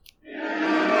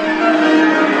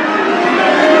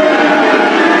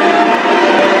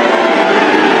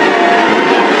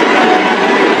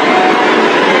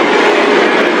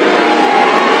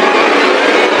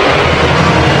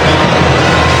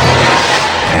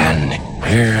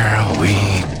Here we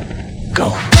go.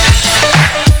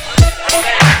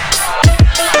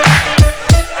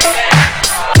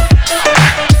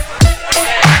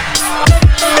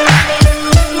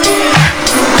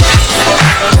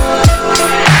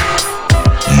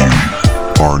 You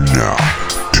are now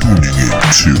tuning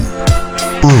into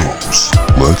Bros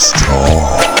Let's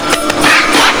Talk.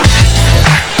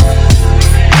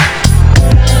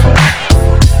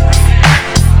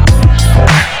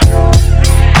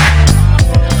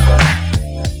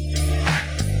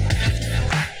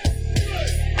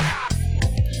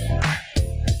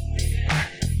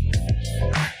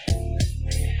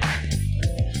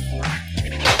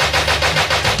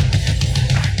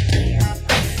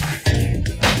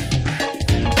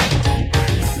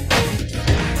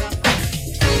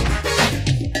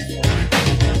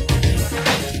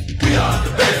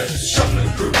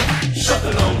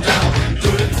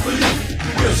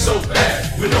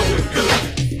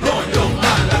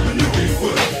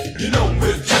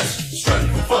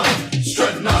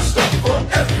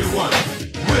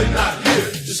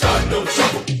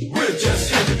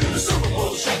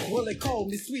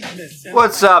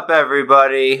 What's up,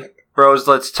 everybody? Bros,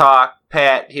 let's talk.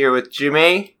 Pat here with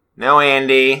Jimmy, no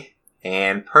Andy,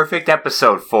 and perfect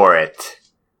episode for it.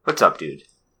 What's up, dude?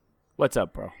 What's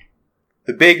up, bro?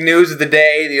 The big news of the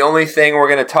day, the only thing we're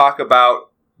going to talk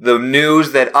about, the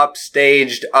news that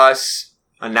upstaged us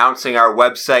announcing our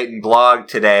website and blog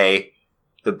today.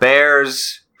 The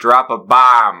Bears drop a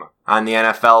bomb on the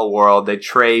NFL world. They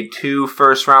trade 2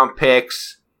 first-round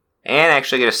picks and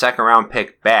actually get a second-round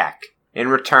pick back in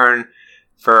return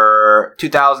for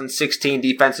 2016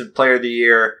 Defensive Player of the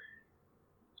Year,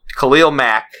 Khalil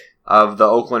Mack of the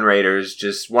Oakland Raiders,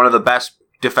 just one of the best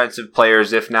defensive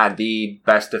players, if not the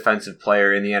best defensive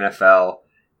player in the NFL.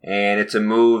 And it's a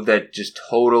move that just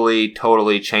totally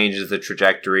changes the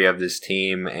trajectory of this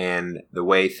team and the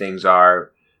way things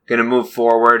are going to move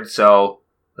forward. So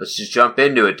let's just jump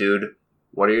into it, dude.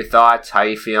 What are your thoughts? How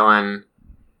you feeling?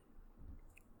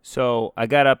 So I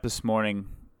got up this morning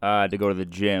to go to the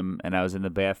gym, and I was in the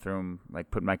bathroom,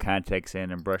 like putting my contacts in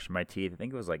and brushing my teeth. I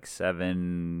think it was like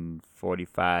 7:45,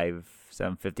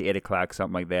 7:50, 8 o'clock,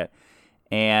 something like that.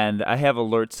 And I have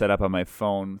alerts set up on my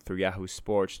phone through Yahoo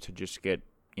Sports to just get,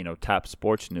 top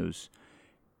sports news.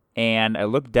 And I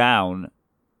look down,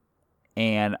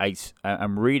 and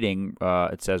I'm reading,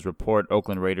 it says, report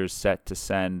Oakland Raiders set to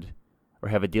send or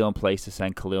have a deal in place to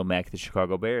send Khalil Mack to the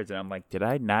Chicago Bears. And I'm like, did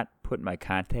I not put my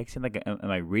contacts in? Like, am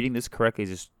I reading this correctly?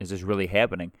 Is this really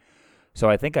happening? So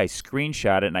I think I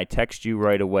screenshot it, and I text you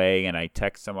right away, and I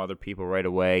text some other people right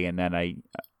away, and then I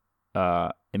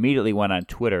immediately went on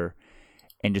Twitter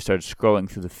and just started scrolling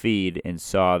through the feed and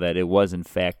saw that it was, in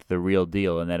fact, the real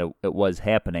deal and that it was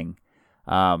happening.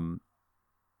 I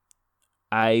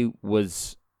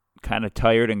was kind of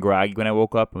tired and groggy when I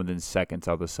woke up, and within seconds,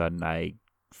 all of a sudden, I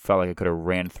felt like I could have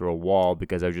ran through a wall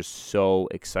because I was just so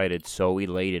excited, so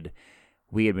elated.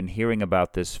 We had been hearing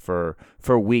about this for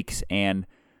weeks, and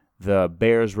the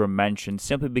Bears were mentioned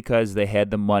simply because they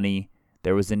had the money,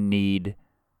 there was a need,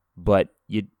 but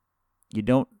you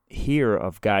don't hear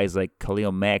of guys like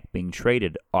Khalil Mack being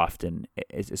traded often,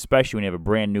 especially when you have a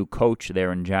brand new coach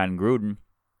there in John Gruden,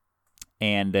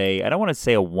 and I don't want to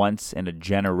say a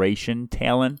once-in-a-generation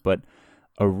talent, but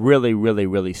a really, really,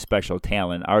 really special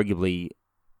talent, arguably,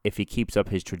 if he keeps up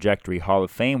his trajectory, Hall of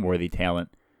Fame-worthy talent.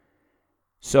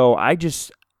 So I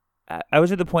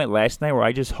was at the point last night where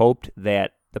I just hoped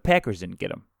that the Packers didn't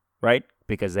get him, right?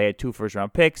 Because they had 2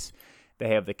 first-round picks, they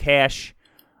have the cash,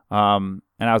 and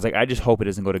I was like, I just hope it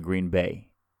doesn't go to Green Bay.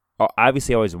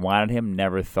 Obviously, I always wanted him,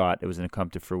 never thought it was going to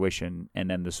come to fruition. And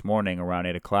then this morning, around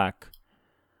 8 o'clock,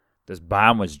 this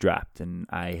bomb was dropped, and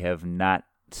I have not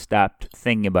stopped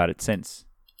thinking about it since.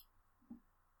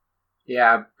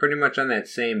 Yeah, I'm pretty much on that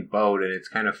same boat, and it's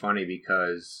kind of funny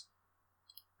because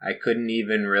I couldn't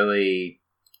even really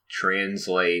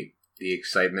translate the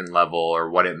excitement level or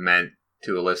what it meant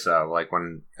to Alyssa. Like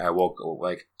when I woke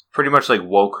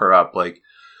her up, like,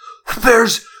 the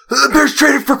Bears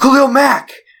traded for Khalil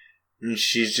Mack, and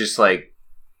she's just like,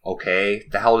 okay,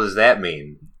 the hell does that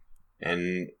mean?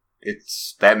 And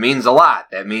that means a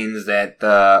lot. That means that,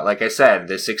 like I said,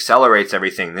 this accelerates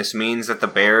everything. This means that the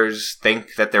Bears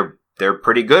think that they're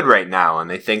pretty good right now, and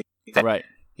they think that, right.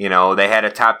 They had a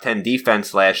top 10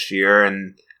 defense last year,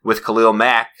 and with Khalil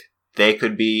Mack, they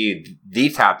could be the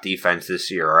top defense this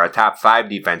year, or a top 5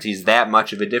 defense. He's that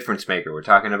much of a difference maker. We're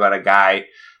talking about a guy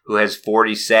who has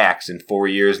 40 sacks in 4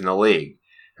 years in the league.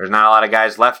 There's not a lot of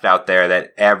guys left out there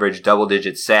that average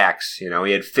double-digit sacks. He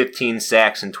had 15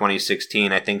 sacks in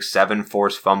 2016, I think 7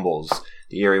 forced fumbles.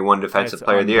 the year he won Defensive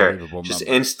Player of the Year. Just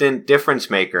number. Instant difference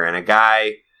maker, and a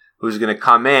guy who's going to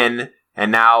come in,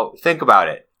 and now think about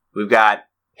it. We've got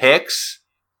Hicks,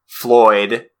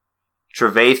 Floyd,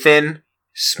 Trevathan,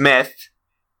 Smith,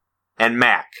 and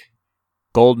Mack.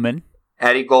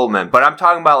 Eddie Goldman. But I'm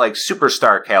talking about like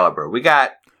superstar caliber. We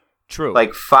got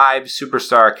like 5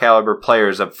 superstar caliber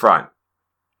players up front.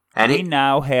 And we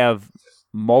now have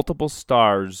multiple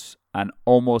stars on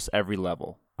almost every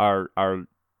level.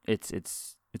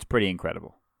 It's pretty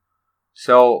incredible.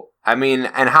 So, I mean,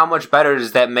 and how much better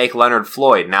does that make Leonard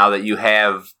Floyd now that you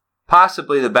have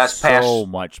possibly the best so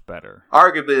much better.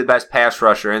 Arguably the best pass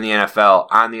rusher in the NFL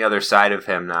on the other side of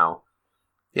him now.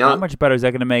 How much better is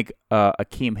that going to make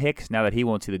Akeem Hicks now that he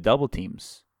won't see the double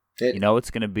teams? It's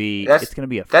going to be a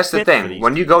That's the thing.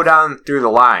 When you go down through the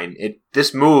line,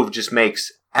 this move just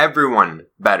makes everyone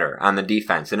better on the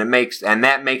defense, and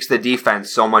that makes the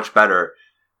defense so much better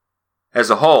as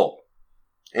a whole.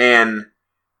 And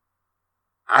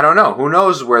I don't know. Who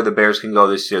knows where the Bears can go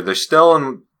this year? They're still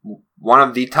in one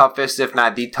of the toughest, if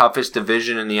not the toughest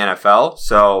division in the NFL.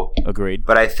 So agreed.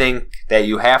 But I think that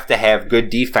you have to have good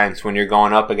defense when you're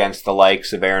going up against the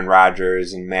likes of Aaron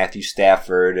Rodgers and Matthew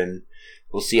Stafford, and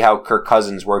we'll see how Kirk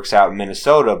Cousins works out in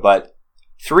Minnesota. But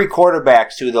 3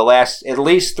 quarterbacks who the last at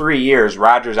least 3 years,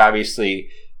 Rodgers obviously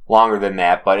longer than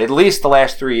that, but at least the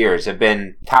last 3 years have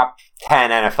been top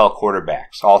 10 NFL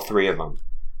quarterbacks, all 3 of them.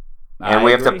 And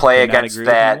we have to play against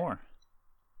that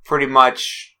pretty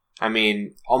much, I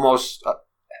mean, almost,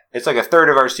 it's like a third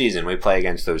of our season we play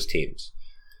against those teams.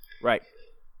 Right.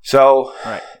 So,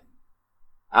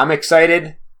 I'm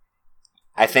excited.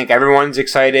 I think everyone's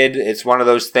excited. It's one of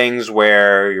those things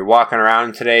where you're walking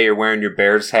around today, you're wearing your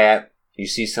Bears hat, you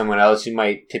see someone else, you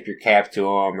might tip your cap to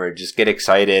them or just get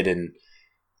excited. And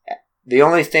the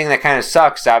only thing that kind of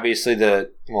sucks, obviously, and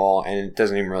it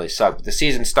doesn't even really suck, but the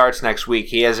season starts next week.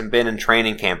 He hasn't been in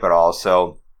training camp at all,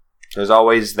 so there's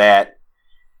always that.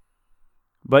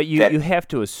 But you have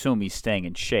to assume he's staying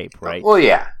in shape, right? Well,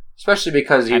 yeah. Especially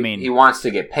because he wants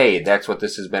to get paid. That's what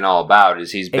this has been all about,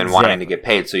 is he's been wanting to get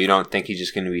paid, so you don't think he's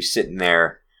just going to be sitting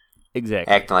there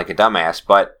acting like a dumbass.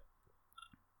 But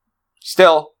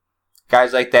still,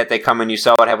 guys like that, they come in. You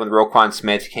saw what happened with Roquan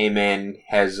Smith. Came in,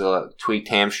 has a tweaked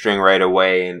hamstring right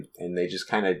away, and they just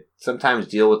kind of sometimes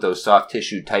deal with those soft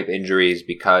tissue type injuries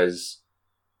because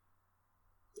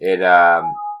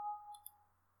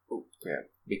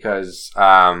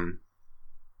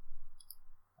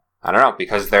I don't know,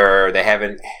 because they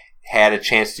haven't had a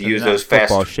chance to use those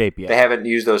fast shape yet. They haven't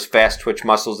used those fast twitch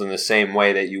muscles in the same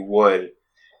way that you would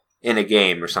in a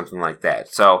game or something like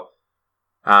that. So,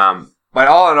 but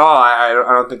all in all, I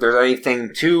don't think there's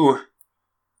anything to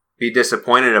be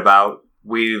disappointed about.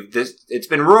 It's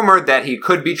been rumored that he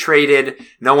could be traded.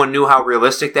 No one knew how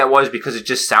realistic that was because it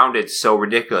just sounded so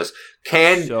ridiculous.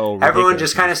 Everyone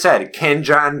just kind of said, can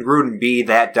John Gruden be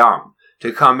that dumb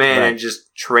to come in and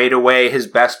just trade away his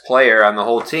best player on the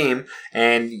whole team?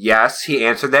 And yes, he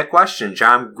answered that question.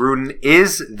 John Gruden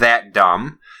is that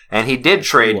dumb, and he did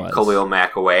trade Khalil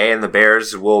Mack away, and the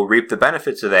Bears will reap the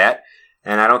benefits of that.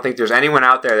 And I don't think there's anyone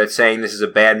out there that's saying this is a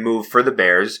bad move for the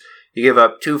Bears. You give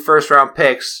up 2 first-round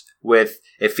picks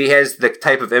if he has the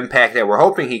type of impact that we're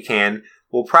hoping he can,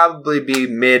 will probably be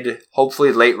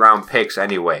hopefully late-round picks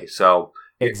anyway. So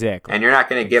exactly. And you're not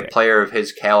going to get player of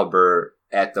his caliber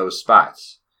at those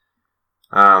spots.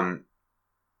 But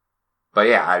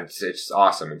yeah, it's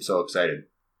awesome. I'm so excited.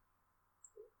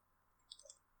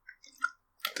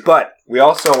 But we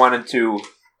also wanted to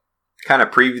kind of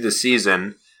preview the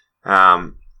season.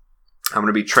 I'm going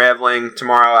to be traveling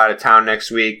tomorrow, out of town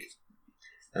next week.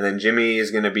 And then Jimmy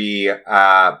is going to be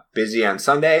busy on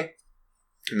Sunday.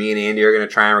 Me and Andy are going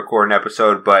to try and record an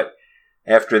episode. But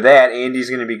after that, Andy's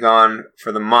going to be gone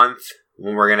for the month,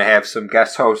 when we're going to have some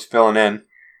guest hosts filling in.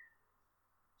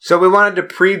 So we wanted to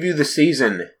preview the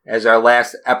season as our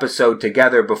last episode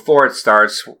together before it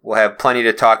starts. We'll have plenty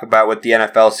to talk about with the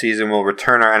NFL season. We'll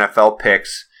return our NFL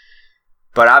picks.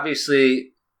 But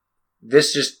obviously,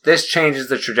 this changes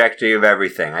the trajectory of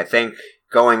everything. I think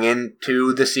going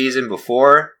into the season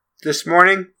before this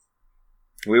morning,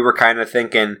 we were kind of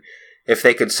thinking if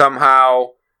they could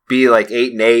somehow be like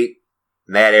 8-8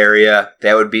 in that area,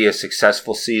 that would be a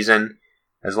successful season.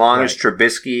 As long as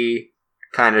Trubisky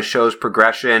kind of shows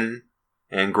progression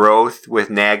and growth with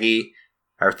Nagy,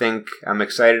 I think I'm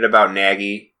excited about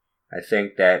Nagy. I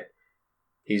think that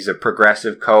he's a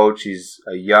progressive coach. He's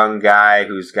a young guy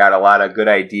who's got a lot of good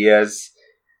ideas.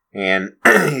 And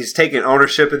he's taken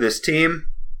ownership of this team.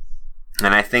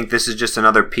 And I think this is just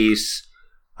another piece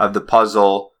of the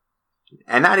puzzle.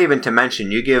 And not even to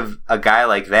mention, you give a guy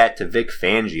like that to Vic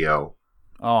Fangio.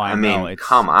 Oh, I know. mean,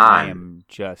 come on.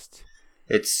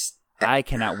 I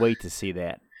cannot wait to see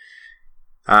that.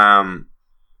 And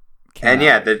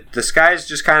yeah, the sky's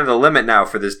just kind of the limit now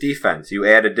for this defense. You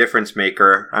add a difference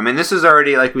maker. I mean, this is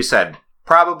already, like we said,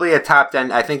 probably a top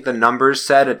 10. I think the numbers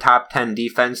said a top 10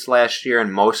 defense last year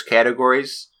in most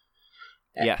categories.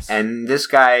 Yes. And this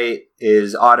guy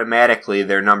is automatically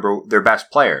their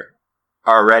best player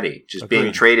already. Just Agreed.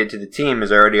 being traded to the team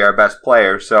is already our best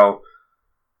player. So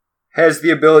has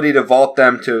the ability to vault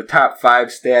them to top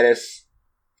 5 status,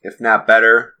 if not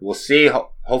better. We'll see.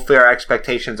 Hopefully our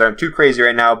expectations aren't too crazy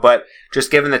right now, but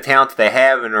just given the talent that they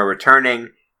have and are returning,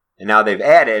 and now they've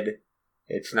added,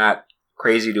 it's not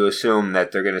crazy to assume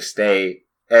that they're going to stay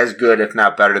as good, if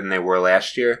not better, than they were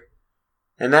last year.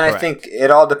 And then Correct. I think it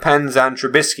all depends on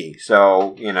Trubisky.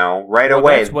 So, right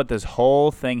away. That's what this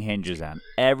whole thing hinges on.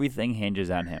 Everything hinges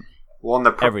on him. Well,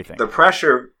 and everything. The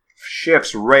pressure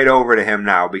shifts right over to him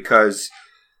now because,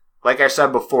 like I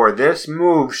said before, this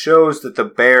move shows that the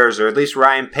Bears, or at least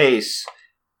Ryan Pace,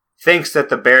 thinks that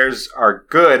the Bears are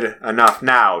good enough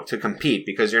now to compete,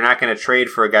 because you're not going to trade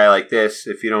for a guy like this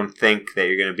if you don't think that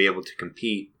you're going to be able to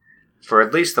compete for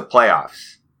at least the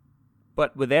playoffs.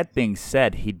 But with that being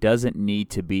said, he doesn't need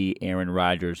to be Aaron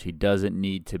Rodgers. He doesn't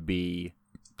need to be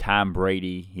Tom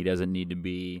Brady. He doesn't need to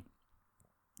be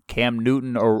Cam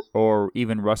Newton or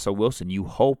even Russell Wilson. You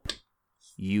hope,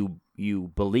 you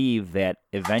believe that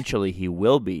eventually he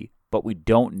will be, but we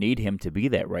don't need him to be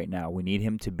that right now. We need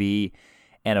him to be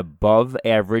an above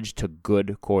average to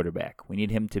good quarterback. We need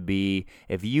him to be,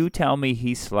 if you tell me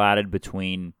he's slotted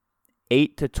between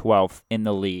 8 to 12 in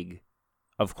the league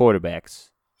of quarterbacks,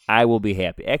 I will be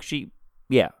happy. Actually,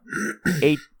 yeah,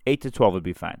 8 to 12 would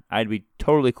be fine. I'd be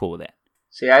totally cool with that.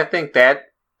 See, I think that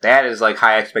is like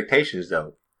high expectations,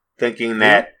 though. Thinking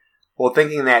that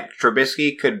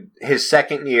Trubisky could, his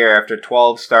second year after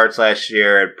 12 starts last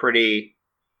year, had pretty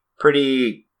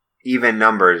even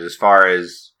numbers as far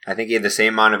as, I think he had the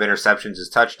same amount of interceptions as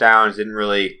touchdowns.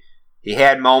 He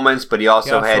had moments, but he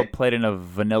also played in a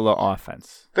vanilla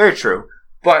offense. Very true.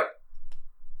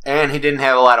 And he didn't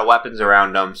have a lot of weapons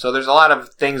around him. So there's a lot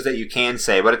of things that you can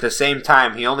say. But at the same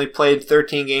time, he only played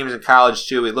 13 games in college,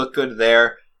 too. He looked good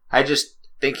there. I just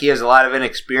think he has a lot of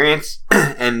inexperience.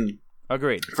 And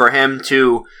agreed. For him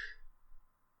to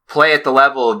play at the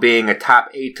level of being a top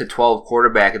 8 to 12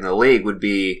 quarterback in the league would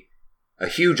be a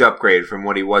huge upgrade from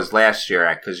what he was last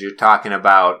year, because you're talking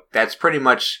about, that's pretty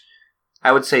much,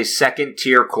 I would say,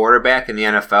 second-tier quarterback in the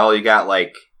NFL. You got,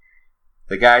 like,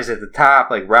 the guys at the top,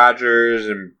 like Rodgers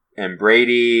and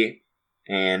Brady,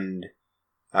 and,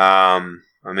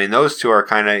 those two are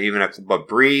kind of even but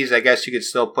Breeze, I guess you could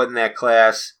still put in that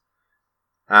class.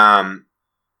 But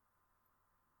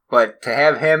to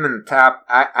have him in the top,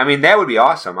 that would be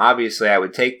awesome. Obviously, I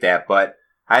would take that, but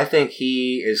I think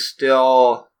he is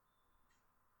still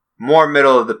more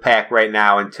middle of the pack right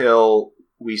now until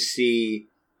we see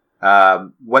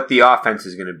what the offense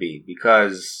is going to be.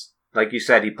 Because, like you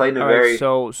said, he played in a very...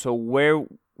 So where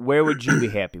would you be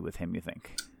happy with him, you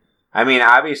think?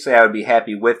 Obviously I would be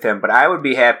happy with him, but I would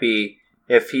be happy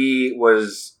if he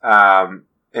was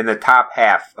in the top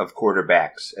half of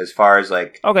quarterbacks as far as,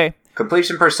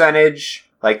 completion percentage,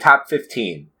 top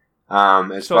 15.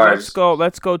 Let's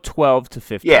go 12 to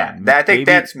 15. Yeah, I think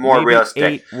that's more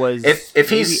realistic. 8 was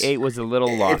if 8 was a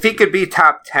little lofty. If he could be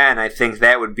top 10, I think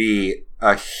that would be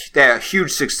a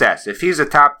huge success. If he's a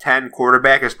top 10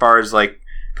 quarterback as far as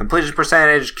completion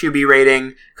percentage, QB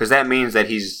rating, because that means that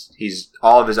he's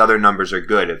all of his other numbers are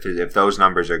good. If those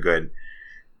numbers are good,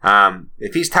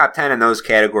 if he's top 10 in those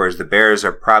categories, the Bears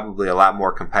are probably a lot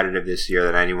more competitive this year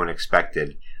than anyone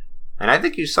expected. And I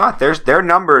think you saw it. Their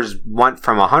numbers went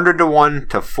from 100 to 1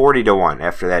 to 40 to 1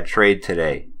 after that trade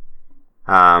today.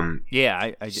 I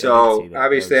so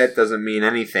obviously that doesn't mean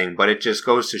anything, but it just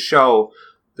goes to show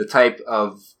the type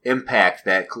of impact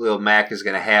that Khalil Mack is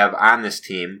going to have on this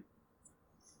team.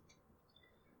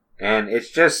 And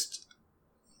it's just,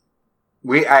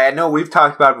 I know we've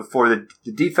talked about it before. The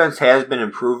defense has been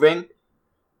improving,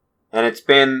 and it's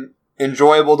been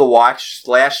enjoyable to watch.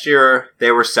 Last year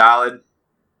they were solid.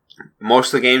 Most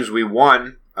of the games we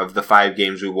won, of the 5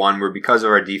 games we won, were because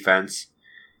of our defense.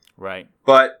 Right.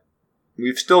 But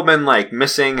we've still been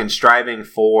missing and striving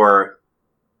for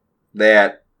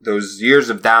those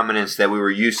years of dominance that we were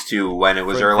used to when it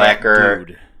was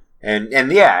Urlacher. And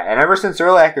ever since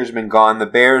Urlacher's been gone, the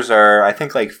Bears are, I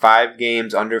think, 5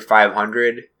 games under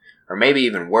 500, or maybe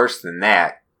even worse than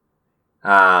that.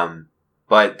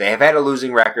 But they have had a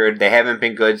losing record. They haven't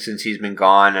been good since he's been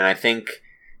gone, and I think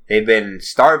they've been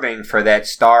starving for that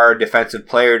star defensive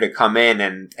player to come in,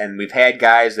 and we've had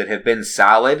guys that have been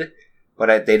solid,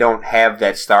 but they don't have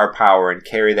that star power and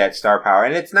carry that star power.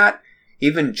 And it's not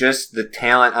even just the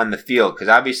talent on the field, because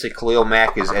obviously Khalil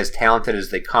Mack is as talented as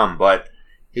they come, but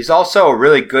he's also a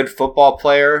really good football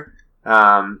player.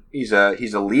 He's a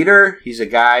leader. He's a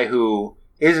guy who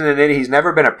isn't an idiot. He's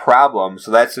never been a problem,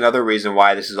 so that's another reason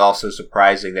why this is also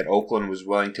surprising that Oakland was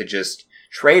willing to just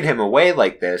trade him away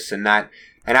like this and not.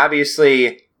 And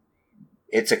obviously,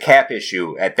 it's a cap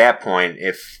issue at that point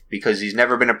because he's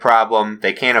never been a problem.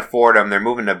 They can't afford him. They're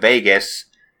moving to Vegas.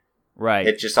 Right.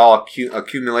 It's just all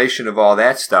accumulation of all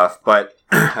that stuff. But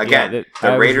again,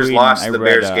 the Raiders lost the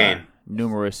Bears game.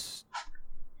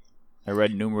 I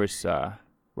read numerous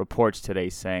reports today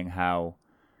saying how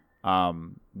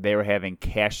they were having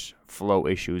cash flow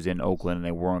issues in Oakland and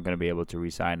they weren't going to be able to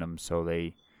re-sign him. So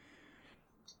they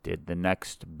did the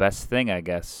next best thing, I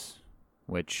guess,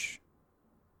 which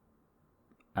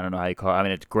I don't know how you call it. I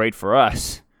mean, it's great for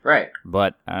us. Right.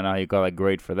 But I don't know how you call it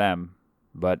great for them.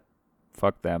 But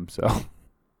fuck them, so.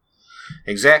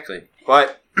 Exactly.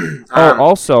 But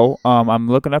also, I'm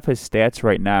looking up his stats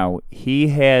right now. He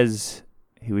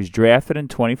was drafted in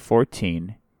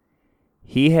 2014.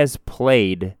 He has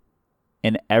started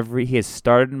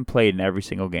and played in every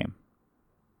single game.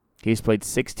 He's played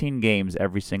 16 games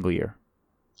every single year.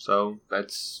 So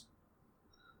that's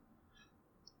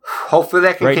hopefully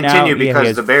that can continue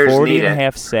because the Bears need it.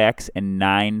 40.5 sacks and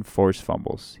 9 forced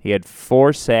fumbles. He had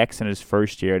 4 sacks in his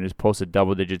first year and has posted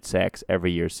double-digit sacks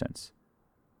every year since.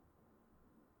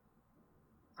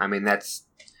 I mean, that's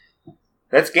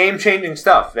game-changing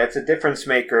stuff. That's a difference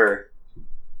maker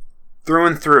through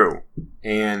and through,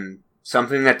 and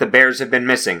something that the Bears have been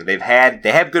missing. They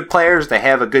have good players. They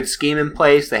have a good scheme in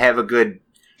place. They have a good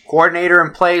coordinator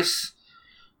in place.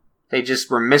 They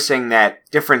just were missing that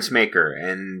difference maker,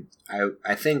 and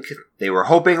I think they were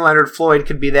hoping Leonard Floyd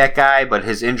could be that guy, but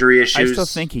his injury issues. I still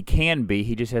think he can be.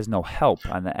 He just has no help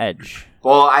on the edge.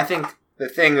 Well, I think the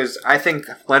thing is, I think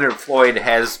Leonard Floyd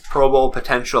has Pro Bowl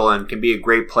potential and can be a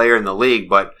great player in the league,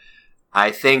 but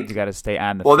I think you got to stay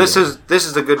on the field. Well, this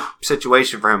is a good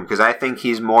situation for him because I think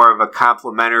he's more of a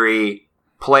complementary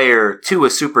player to a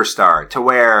superstar, to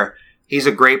where he's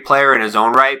a great player in his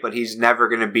own right, but he's never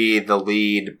going to be the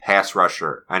lead pass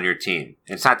rusher on your team.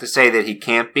 It's not to say that he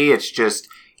can't be. It's just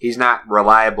he's not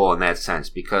reliable in that sense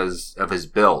because of his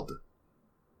build.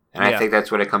 And I think that's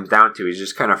what it comes down to. He's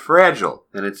just kind of fragile,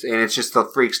 and it's just the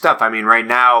freak stuff. I mean, right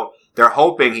now they're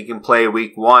hoping he can play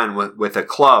week 1 with a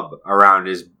club around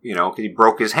his, because he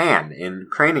broke his hand in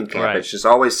training camp. Right. It's just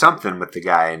always something with the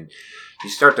guy, and you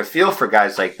start to feel for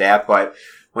guys like that, but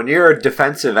when you're a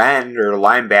defensive end or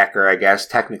linebacker, I guess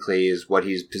technically is what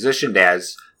he's positioned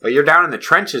as, but you're down in the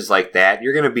trenches like that,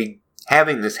 you're going to be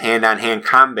having this hand-on-hand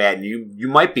combat, and you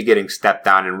might be getting stepped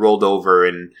on and rolled over,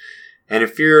 and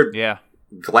if you're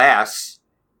glass,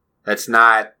 that's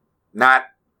not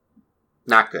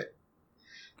good.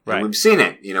 Right. And we've seen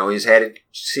it. He's had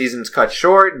seasons cut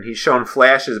short, and he's shown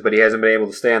flashes, but he hasn't been able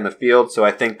to stay on the field, so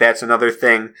I think that's another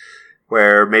thing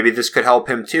where maybe this could help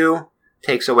him too.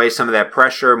 Takes away some of that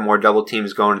pressure, more double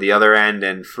teams going to the other end,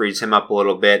 and frees him up a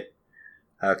little bit.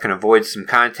 Can avoid some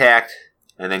contact,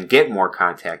 and then get more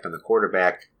contact on the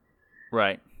quarterback.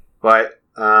 Right. But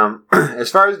as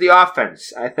far as the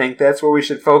offense, I think that's where we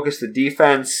should focus. The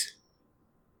defense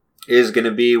is going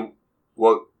to be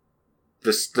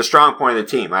the strong point of the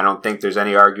team. I don't think there's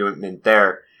any argument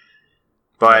there.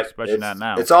 But especially not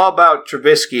now. It's all about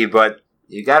Trubisky, but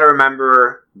you got to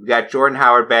remember, we got Jordan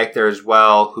Howard back there as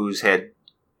well, who's had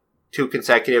 2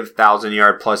 consecutive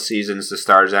 1,000-yard-plus seasons to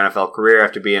start his NFL career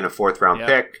after being a 4th-round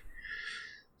pick.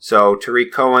 So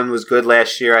Tariq Cohen was good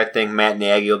last year. I think Matt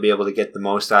Nagy will be able to get the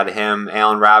most out of him.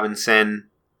 Allen Robinson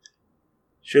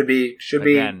should be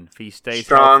Again, if he stays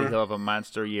strong. Healthy, he'll have a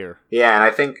monster year. Yeah, and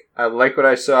I think I like what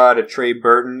I saw out of Trey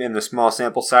Burton in the small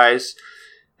sample size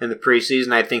in the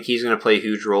preseason. I think he's going to play a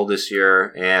huge role this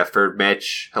year. And for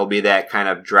Mitch, he'll be that kind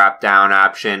of drop-down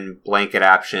option, blanket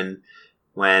option,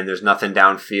 when there's nothing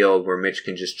downfield where Mitch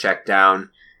can just check down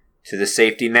to the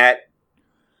safety net.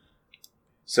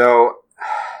 So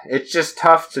it's just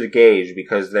tough to gauge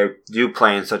because they do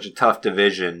play in such a tough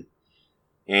division.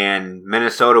 And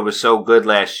Minnesota was so good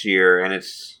last year, and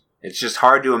it's just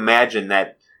hard to imagine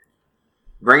that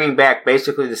bringing back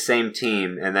basically the same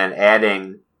team and then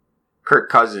adding Kirk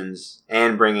Cousins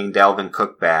and bringing Dalvin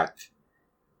Cook back,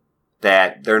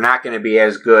 that they're not going to be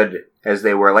as good as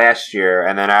they were last year.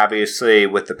 And then obviously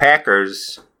with the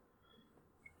Packers,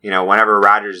 whenever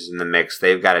Rodgers is in the mix,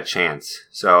 they've got a chance.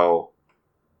 So,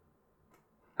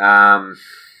 I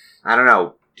don't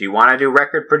know. Do you want to do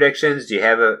record predictions? Do you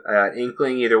have an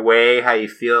inkling either way how you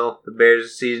feel the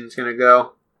Bears' season's going to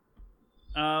go?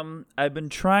 I've been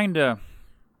trying to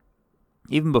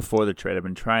even before the trade, I've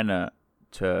been trying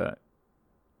to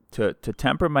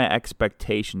temper my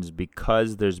expectations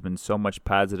because there's been so much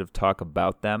positive talk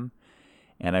about them,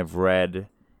 and I've read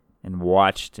and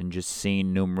watched and just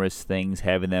seen numerous things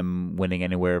having them winning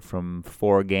anywhere from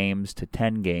 4 games to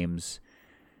 10 games.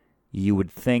 You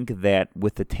would think that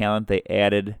with the talent they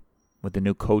added, with the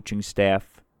new coaching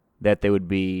staff, that they would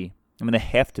be, they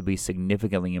have to be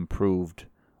significantly improved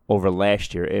over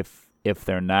last year. If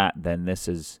they're not, then this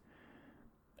is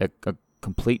a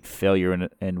complete failure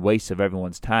and waste of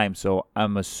everyone's time. So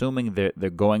I'm assuming they're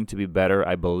going to be better.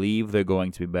 I believe they're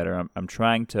going to be better. I'm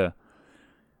trying to,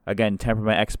 again, temper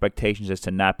my expectations as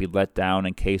to not be let down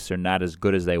in case they're not as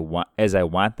good as I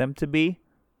want them to be.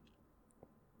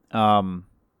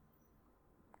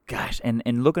 Gosh,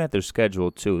 and looking at their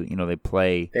schedule too, they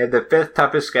have the 5th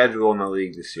toughest schedule in the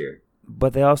league this year.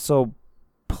 But they also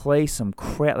play some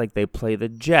crap. Like they play the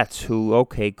Jets, who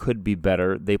could be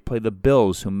better. They play the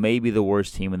Bills, who may be the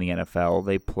worst team in the NFL.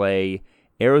 They play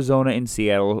Arizona and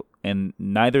Seattle, and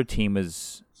neither team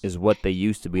is what they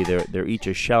used to be. They're each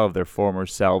a shell of their former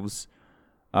selves.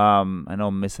 I know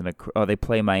I'm missing they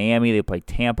play Miami. They play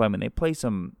Tampa. They play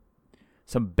some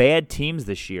bad teams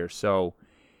this year. So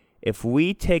if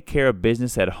we take care of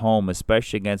business at home,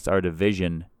 especially against our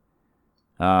division,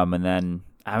 and then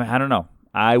I don't know.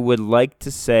 I would like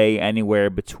to say anywhere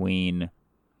between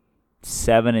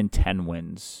 7 and 10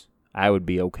 wins. I would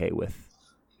be okay with.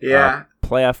 Yeah,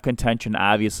 playoff contention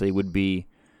obviously would be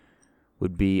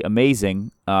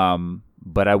amazing.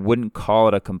 But I wouldn't call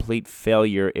it a complete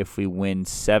failure if we win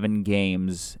 7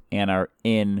 games and are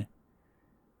in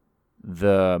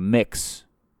the mix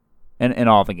in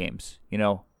all the games.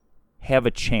 Have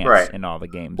a chance in all the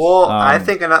games. Well, I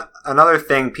think another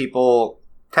thing people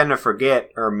tend to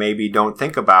forget or maybe don't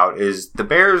think about is the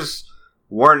Bears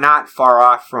were not far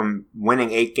off from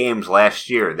winning 8 games last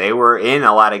year. They were in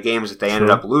a lot of games that they ended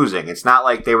up losing. It's not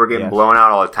like they were getting blown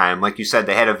out all the time. Like you said,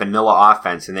 they had a vanilla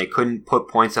offense and they couldn't put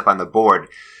points up on the board.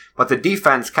 But the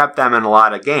defense kept them in a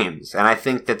lot of games. And I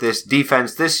think that this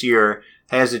defense this year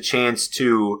has a chance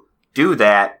to do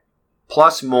that.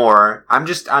 Plus more. I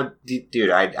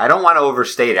don't want to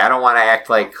overstate it. I don't want to act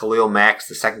like Khalil Mack's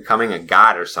the second coming of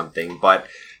God or something, but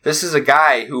this is a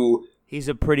guy who... He's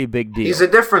a pretty big deal. He's a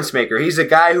difference maker. He's a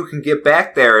guy who can get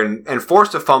back there and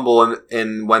force a fumble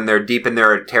in when they're deep in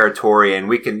their territory, and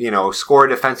we can, score a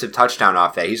defensive touchdown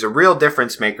off that. He's a real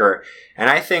difference maker, and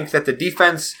I think that the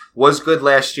defense was good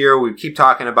last year. We keep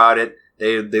talking about it.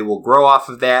 They will grow off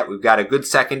of that. We've got a good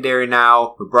secondary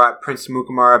now. We brought Prince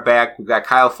Mukamara back. We've got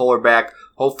Kyle Fuller back.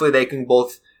 Hopefully they can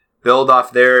both build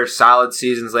off their solid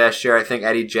seasons last year. I think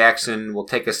Eddie Jackson will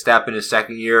take a step in his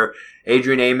second year.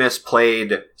 Adrian Amos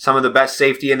played some of the best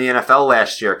safety in the NFL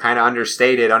last year. Kind of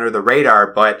understated, under the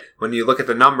radar, but when you look at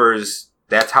the numbers,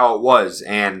 that's how it was.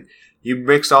 And you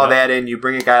mix all that in, you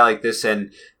bring a guy like this in,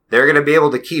 they're going to be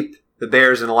able to keep the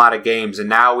Bears in a lot of games. And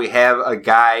now we have a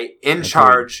guy in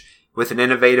charge with an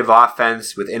innovative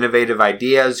offense, with innovative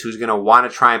ideas, who's going to want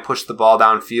to try and push the ball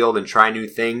downfield and try new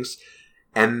things.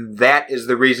 And that is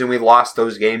the reason we lost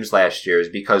those games last year, is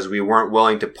because we weren't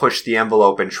willing to push the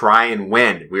envelope and try and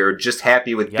win. We were just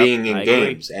happy with being in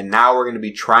games. And now we're going to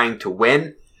be trying to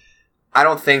win. I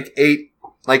don't think 8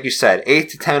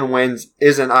 to 10 wins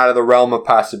isn't out of the realm of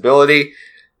possibility.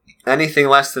 Anything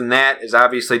less than that is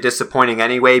obviously disappointing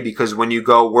anyway, because when you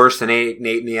go worse than 8-8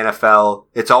 in the NFL,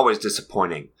 it's always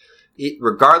disappointing.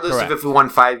 Regardless of if we won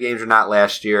 5 games or not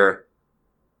last year,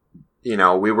 we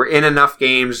were in enough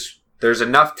games. There's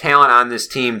enough talent on this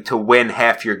team to win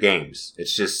half your games.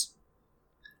 It's just...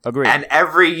 Agreed. And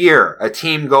every year, a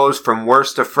team goes from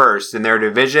worst to first in their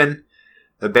division.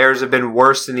 The Bears have been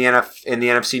worst in the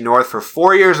NFC North for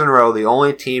 4 years in a row. The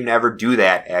only team to ever do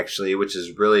that, actually, which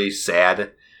is really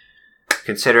sad,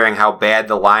 considering how bad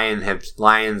the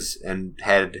Lions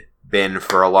had been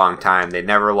for a long time. They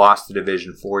never lost the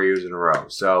division 4 years in a row.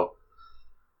 So...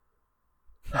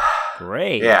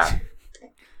 Great. Yeah.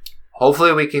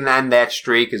 Hopefully we can end that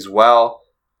streak as well.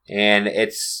 And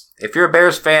if you're a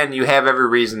Bears fan, you have every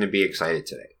reason to be excited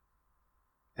today.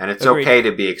 And it's okay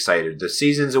to be excited. The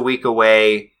season's a week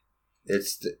away.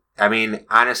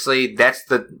 Honestly, that's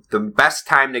the best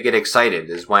time to get excited,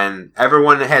 is when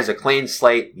everyone has a clean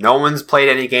slate. No one's played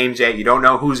any games yet. You don't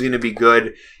know who's going to be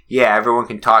good. Yeah, everyone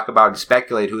can talk about and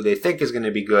speculate who they think is going to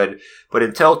be good. But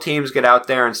until teams get out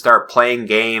there and start playing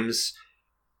games,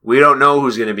 we don't know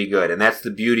who's going to be good. And that's the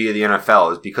beauty of the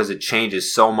NFL, is because it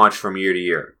changes so much from year to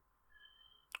year.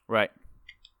 Right.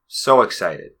 So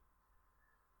excited.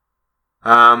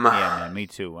 Yeah, man, me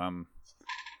too.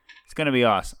 It's going to be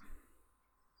awesome.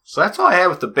 So that's all I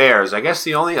have with the Bears. I guess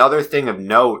the only other thing of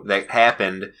note that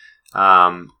happened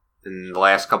in the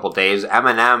last couple days.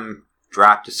 Eminem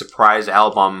dropped a surprise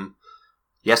album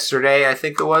yesterday, I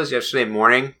think it was, yesterday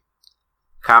morning.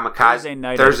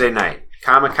 Kamikaze. Thursday night.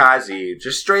 Kamikaze,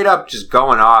 just straight up just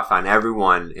going off on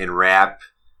everyone in rap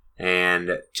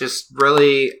and just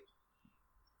really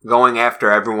going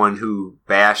after everyone who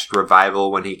bashed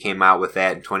Revival when he came out with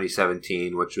that in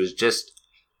 2017, which was just,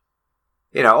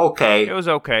 okay. It was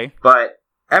okay. But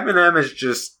Eminem is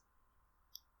just,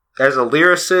 as a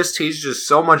lyricist, he's just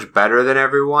so much better than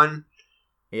everyone.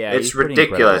 Yeah, it's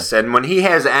ridiculous. And when he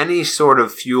has any sort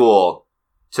of fuel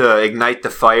to ignite the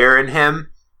fire in him,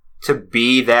 to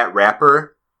be that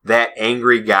rapper, that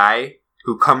angry guy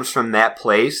who comes from that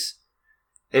place,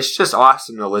 it's just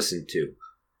awesome to listen to.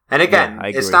 And again,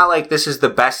 it's not like this is the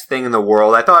best thing in the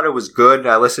world. I thought it was good.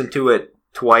 I listened to it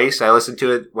twice. I listened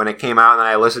to it when it came out, and then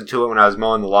I listened to it when I was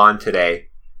mowing the lawn today.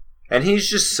 And he's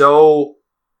just so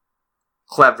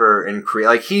clever and creative.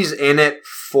 Like, he's in it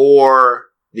for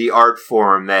the art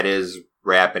form that is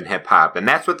rap and hip-hop. And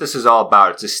that's what this is all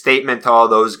about. It's a statement to all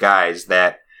those guys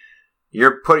that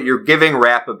you're giving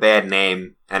rap a bad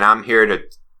name, and I'm here to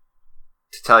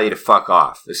tell you to fuck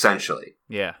off, essentially.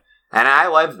 Yeah. And I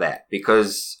love that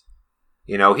because,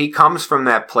 he comes from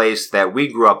that place that we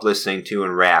grew up listening to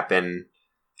in rap. And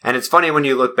it's funny when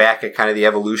you look back at kind of the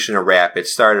evolution of rap. It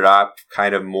started off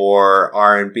kind of more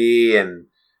R&B and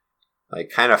like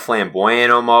kind of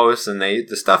flamboyant almost. And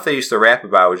the stuff they used to rap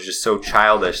about was just so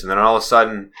childish. And then all of a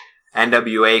sudden,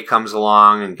 NWA comes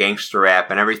along and gangster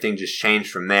rap, and everything just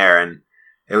changed from there. And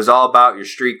it was all about your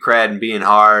street cred and being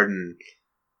hard,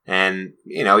 and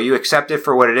you accept it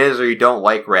for what it is, or you don't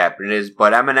like rap. And it is,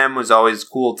 but Eminem was always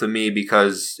cool to me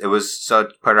because it was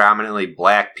such predominantly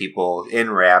black people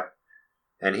in rap,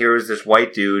 and here was this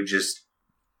white dude just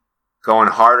going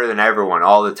harder than everyone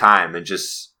all the time, and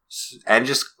just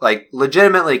like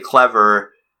legitimately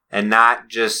clever, and not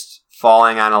just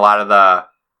falling on a lot of the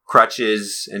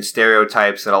crutches and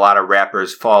stereotypes that a lot of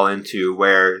rappers fall into,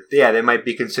 where they might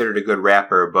be considered a good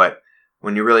rapper, but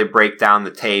when you really break down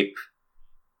the tape,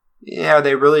 are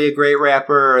they really a great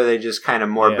rapper, or are they just kind of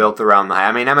more built around the high?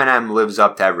 I mean, Eminem lives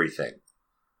up to everything.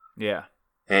 Yeah.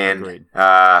 And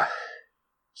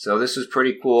so this was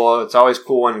pretty cool. It's always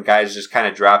cool when guys just kind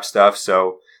of drop stuff.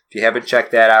 So if you haven't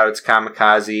checked that out, it's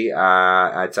Kamikaze.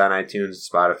 It's on iTunes,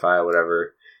 Spotify,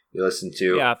 whatever you listen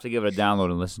to. Yeah, I have to give it a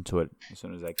download and listen to it as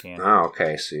soon as I can. Oh,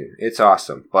 okay. So it's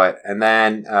awesome. And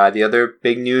then the other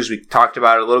big news, we talked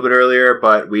about it a little bit earlier,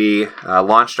 but we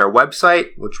launched our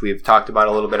website, which we've talked about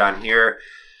a little bit on here.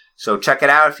 So check it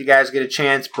out if you guys get a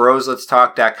chance,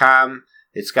 brosletstalk.com.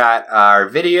 It's got our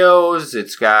videos,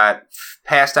 it's got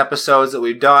past episodes that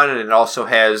we've done, and it also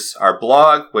has our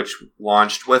blog, which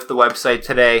launched with the website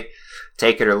today.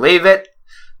 Take it or leave it,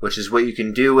 which is what you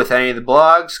can do with any of the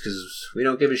blogs, because we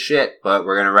don't give a shit, but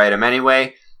we're going to write them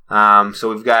anyway.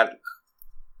 So we've got,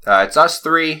 it's us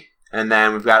three, and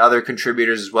then we've got other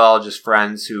contributors as well, just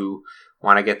friends who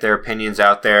want to get their opinions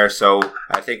out there. So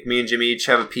I think me and Jimmy each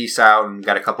have a piece out, and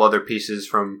got a couple other pieces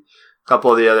from a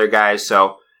couple of the other guys.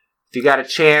 So if you got a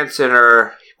chance and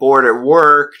are bored at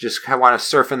work, just kind of want to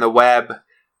surf in the web,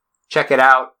 check it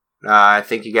out. I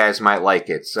think you guys might like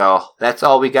it. So that's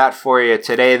all we got for you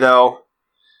today, though.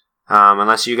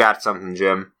 Unless you got something,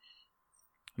 Jim.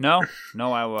 No,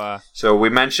 So we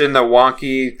mentioned the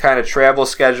wonky kind of travel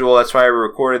schedule. That's why we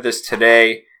recorded this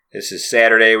today. This is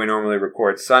Saturday. We normally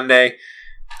record Sunday.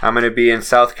 I'm going to be in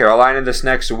South Carolina this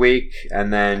next week,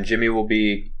 and then Jimmy will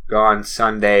be gone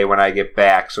Sunday when I get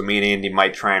back. So me and Andy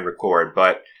might try and record.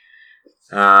 But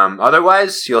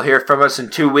otherwise, you'll hear from us in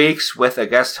 2 weeks with a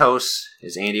guest host,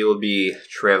 as Andy will be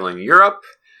traveling Europe.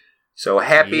 So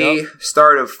happy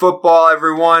start of football,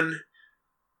 everyone.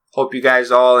 Hope you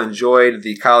guys all enjoyed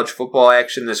the college football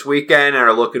action this weekend and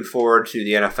are looking forward to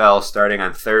the NFL starting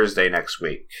on Thursday next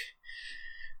week.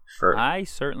 I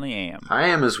certainly am. I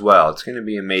am as well. It's going to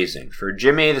be amazing. For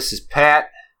Jimmy, this is Pat.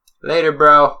 Later,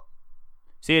 bro.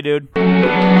 See you, dude.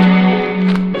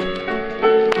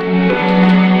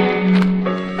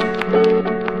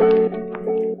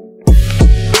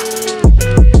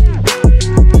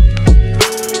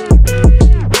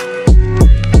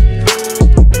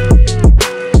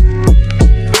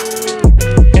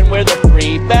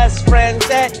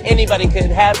 Anybody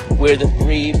could have. We're the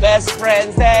three best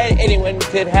friends that anyone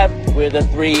could have. We're the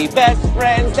three best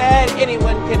friends that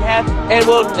anyone can have. And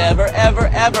we'll never, ever,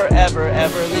 ever, ever,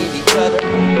 ever leave each other.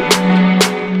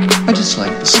 I just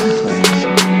like the sound.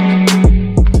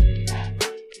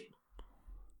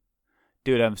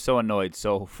 Dude, I'm so annoyed.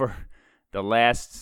 So for the last